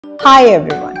Hi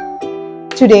everyone.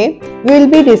 Today we will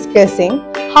be discussing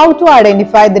how to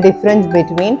identify the difference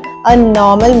between a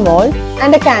normal mole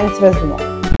and a cancerous mole.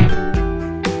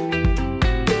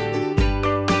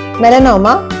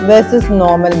 Melanoma versus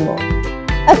normal mole.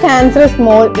 A cancerous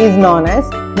mole is known as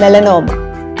melanoma,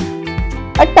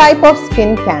 a type of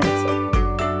skin cancer.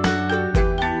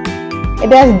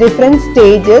 It has different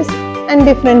stages and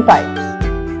different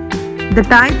types. The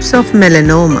types of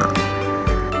melanoma.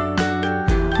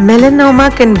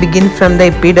 Melanoma can begin from the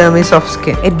epidermis of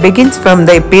skin. It begins from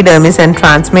the epidermis and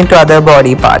transmits to other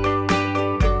body parts.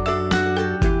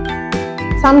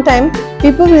 Sometimes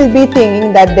people will be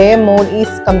thinking that their mole is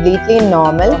completely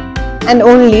normal and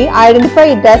only identify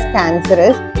it as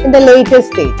cancerous in the later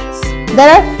stages. There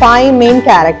are 5 main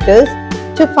characters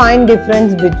to find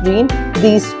difference between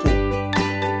these two.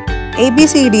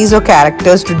 ABCDs or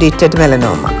characters to detect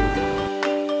melanoma.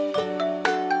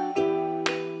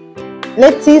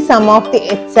 Let's see some of the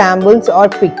examples or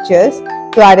pictures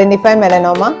to identify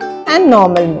melanoma and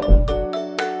normal mole.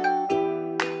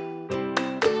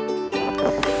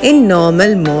 In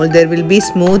normal mole, there will be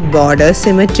smooth border,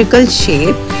 symmetrical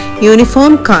shape,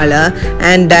 uniform color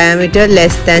and diameter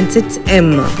less than 6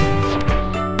 mm.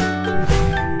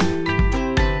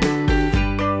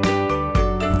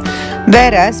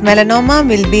 Whereas melanoma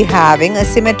will be having a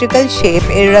symmetrical shape,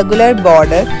 irregular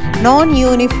border,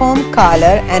 non-uniform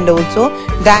color and also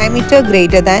diameter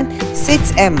greater than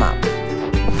 6 mm.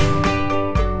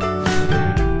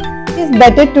 It is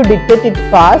better to detect it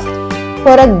fast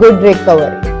for a good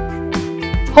recovery.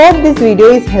 Hope this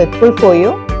video is helpful for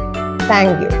you.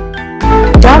 Thank you.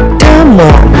 Dr.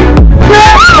 Mom.